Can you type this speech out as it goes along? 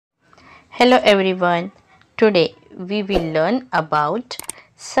Hello everyone. Today we will learn about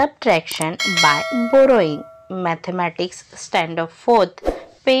subtraction by borrowing. Mathematics Standard 4th,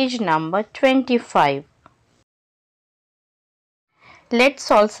 page number 25. Let's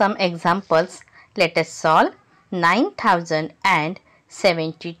solve some examples. Let us solve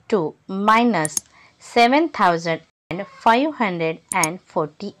 9072 minus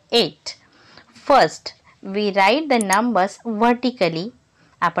 7548. First, we write the numbers vertically.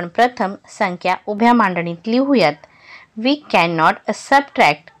 आपण प्रथम संख्या उभ्या मांडणीत लिहूयात. We cannot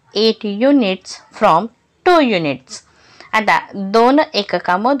subtract 8 units from 2 units. आता 2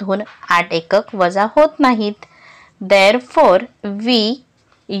 एककामधून 8 एकक वजा होत नाहीत. Therefore, we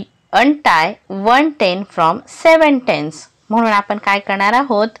untie 1 10 from 7 tens. म्हणून आपण काय करणार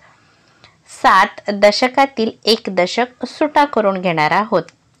आहोत? 7 दशकातील एक दशक सुटा करून घेणार आहोत.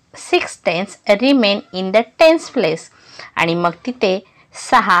 6 tens remain in the tens place. आणि मग तिथे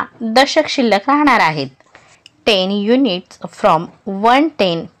 6 दशक शिल्लक राहणार आहेत. 10 units from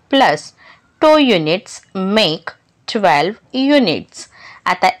 110 plus 2 units make 12 units.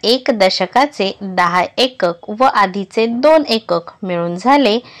 आता एक दशकाचे 10 एकक व आधीचे 2 एकक मिळून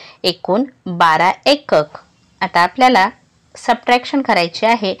झाले एकूण 12 एकक. आता आपल्याला सबट्रॅक्शन करायचे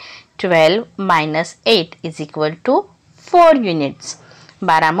आहे. 12 minus 8 is equal to 4 units.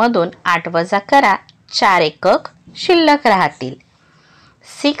 12 मधून 8 वजा करा, 4 एकक शिल्लक राहतील.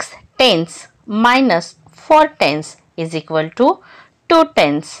 6 tens minus 4 tens is equal to 2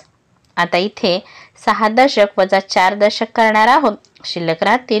 tens. आता इथे 6 दशक वजा 4 दशक करणार आहोत. शिल्लक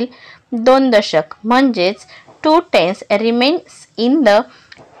राहतील 2 दशक, म्हणजेच 2 tens remains in the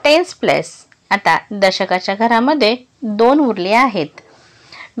tens place. आता दशकाच्या घरामध्ये 2 उरले आहेत.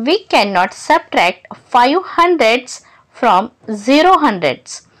 We cannot subtract 5 hundreds from 0 hundreds.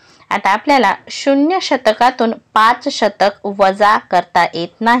 आता आपल्याला 0 शतकातून 5 शतक वजा करता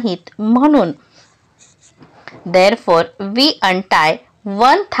येत नाहीत, म्हणून therefore we untie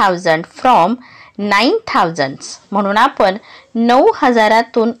 1000 from 9000s. म्हणून आपण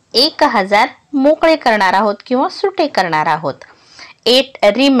 9000तून 1000 मोकळे करणार आहोत किंवा सुटे करणार आहोत. 8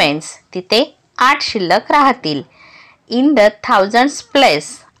 remains, तिथे 8 शिल्लक राहतील. in the thousands place.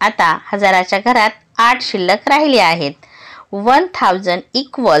 आता हजाराच्या घरात 8 शिल्लक राहिले आहेत. 1000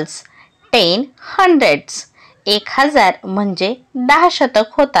 equals 10 hundreds. 1000 म्हणजे 10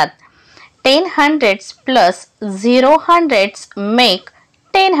 शतक होतात. 10 hundreds plus 0 hundreds make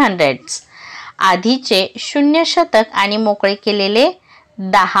 10 hundreds. आधीचे 0 शतक आणि मोकळे केलेले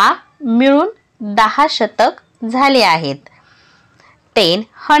 10 मिळून 10 शतक झाले आहेत. 10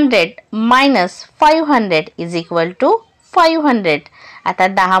 100 minus 500 is equal to 500. आता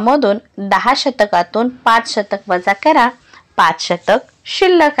 10 मधून 10 शतकातून 5 शतक वजा करा, 5 शतक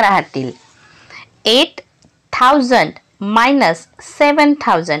शिल्लक राहतील. 8000 minus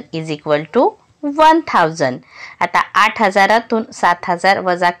 7000 is equal to 1000. आता 8000तून 7000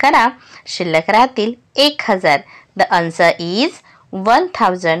 वजा करा, शिल्लक राहतील 1000. The answer is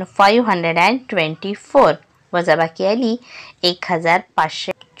 1524. वजाबाकी आली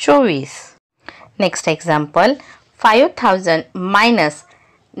 1524. Next example, 5000 minus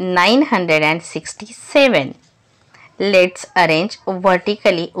 967. Let's arrange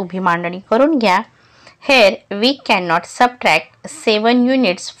vertically. उभी मांडणी करून घ्या. Here we cannot subtract 7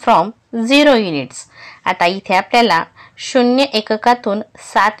 units from 0 units. आता इथे आपल्याला 0 एककातून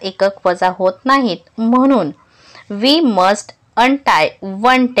 7 एकक वजा होत नाहीत, म्हणून we must untie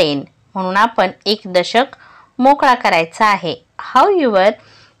 110. म्हणून आपण एक दशक मोकळा करायचा आहे. However,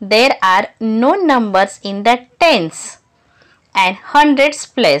 there are no numbers in the tens and hundreds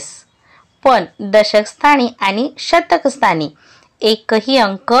place. पण दशक स्थानी आणि शतक स्थानी एकही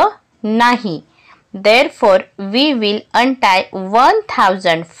अंक नाही. Therefore, we will untie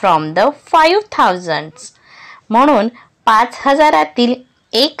 1000 from the 5000s. म्हणून 5000तील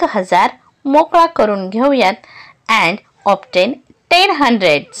 1000 मोकळा करून घेऊयात and obtain 10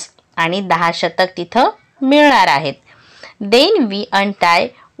 hundreds. आणि 10 शतक तिथं मिळणार आहेत. Then we untie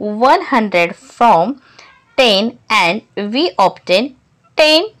 100 from 10 and we obtain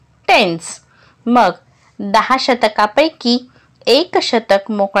 10 tens. मग 10 शतकापैकी 1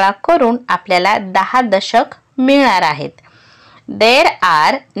 शतक मोकळा करून आपल्याला 10 दशक मिळणार आहेत. There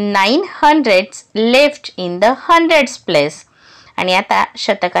are 9 hundreds left in the hundreds place. आणि आता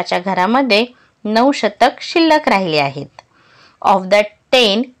शतकाच्या घरामध्ये 9 शतक शिल्लक राहिले आहेत. Of the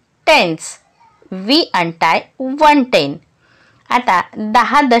 10 tens, we untie 110. आता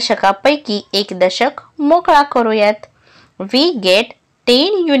 10 दशकापैकी 1 दशक मोकळा करूयात. We get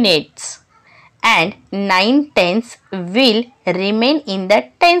 10 units and 9 tens will remain in the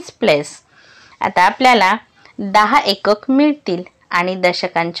tens place. आता आपल्याला 10 एकक मिळतील आणि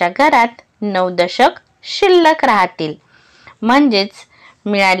दशकांच्या घरात 9 दशक शिल्लक राहतील. म्हणजेच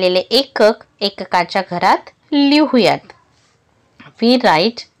मिळालेले एकक एककाच्या घरात लिहूयात. We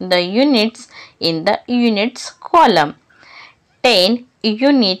write the units in the units column. 10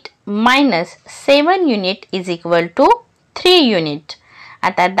 unit minus 7 unit is equal to 3 unit.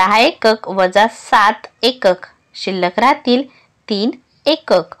 आता 10 एकक वजा 7 एकक शिल्लक राहतील 3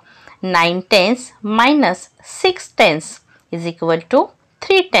 एकक. 9 tenths minus 6 tenths is equal to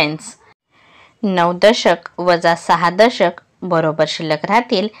 3 tenths. 9 दशक वजा 6 दशक बरोबर शिल्लक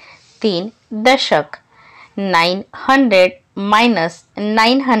राहतील 3 दशक. 900 minus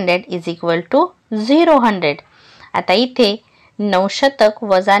 900 is equal to 000. आता इथे 9 शतक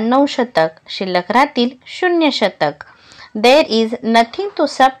वजा 9 शतक शिल्लक राहतील 0 शतक. There is nothing to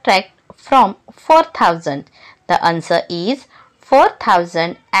subtract from 4000. The answer is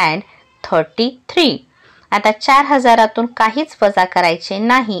 4033. आता 4000तून काहीच वजा करायचे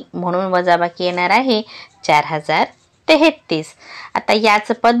नाही म्हणून वजाबाकी येणार आहे 4033. आता याच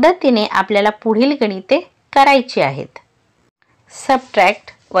पद्धतीने आपल्याला पुढील गणिते करायची आहेत.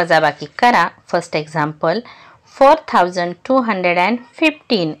 सबट्रॅक्ट वजाबाकी करा. First example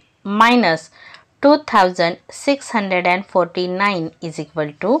 4215 minus 2649 is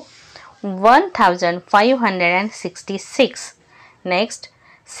equal to 1566. Next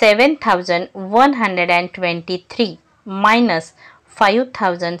 7123 minus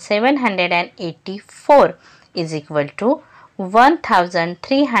 5784 is equal to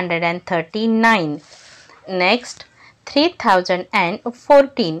 1339. Next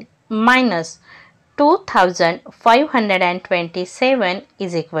 3014 minus 2527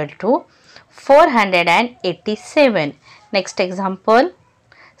 is equal to 487. Next example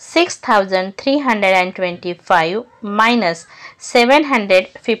 6325 minus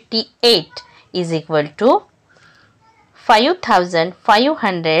 758 is equal to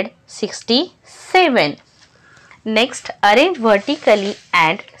 5567. Next arrange vertically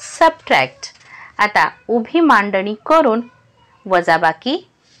and subtract. आता उभी मांडणी करून वजाबाकी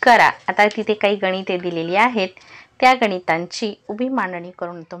करा. आता तिथे काही गणिते दिलेली आहेत त्या गणितांची उभी मांडणी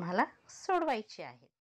करून तुम्हाला सोडवायची आहे.